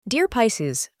Dear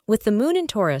Pisces, with the moon in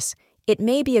Taurus, it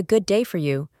may be a good day for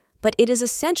you, but it is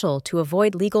essential to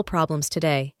avoid legal problems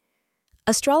today.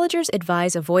 Astrologers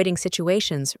advise avoiding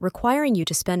situations requiring you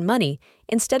to spend money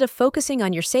instead of focusing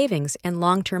on your savings and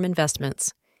long-term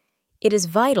investments. It is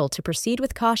vital to proceed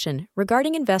with caution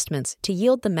regarding investments to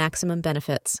yield the maximum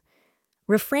benefits.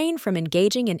 Refrain from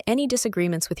engaging in any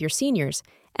disagreements with your seniors,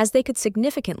 as they could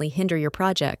significantly hinder your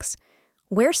projects.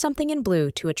 Wear something in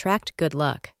blue to attract good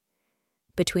luck.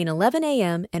 Between 11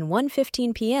 a.m. and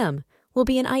 1:15 p.m. will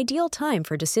be an ideal time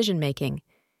for decision-making.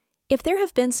 If there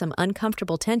have been some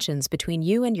uncomfortable tensions between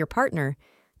you and your partner,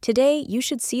 today you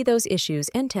should see those issues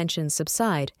and tensions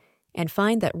subside and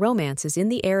find that romance is in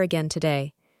the air again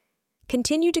today.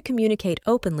 Continue to communicate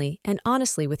openly and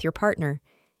honestly with your partner,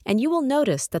 and you will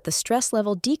notice that the stress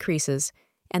level decreases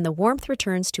and the warmth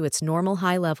returns to its normal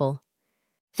high level.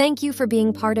 Thank you for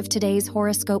being part of today's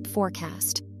horoscope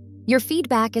forecast. Your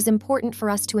feedback is important for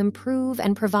us to improve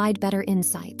and provide better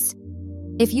insights.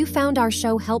 If you found our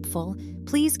show helpful,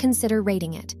 please consider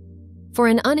rating it. For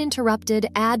an uninterrupted,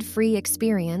 ad-free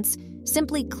experience,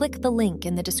 simply click the link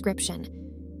in the description.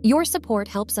 Your support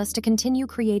helps us to continue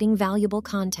creating valuable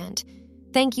content.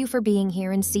 Thank you for being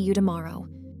here and see you tomorrow.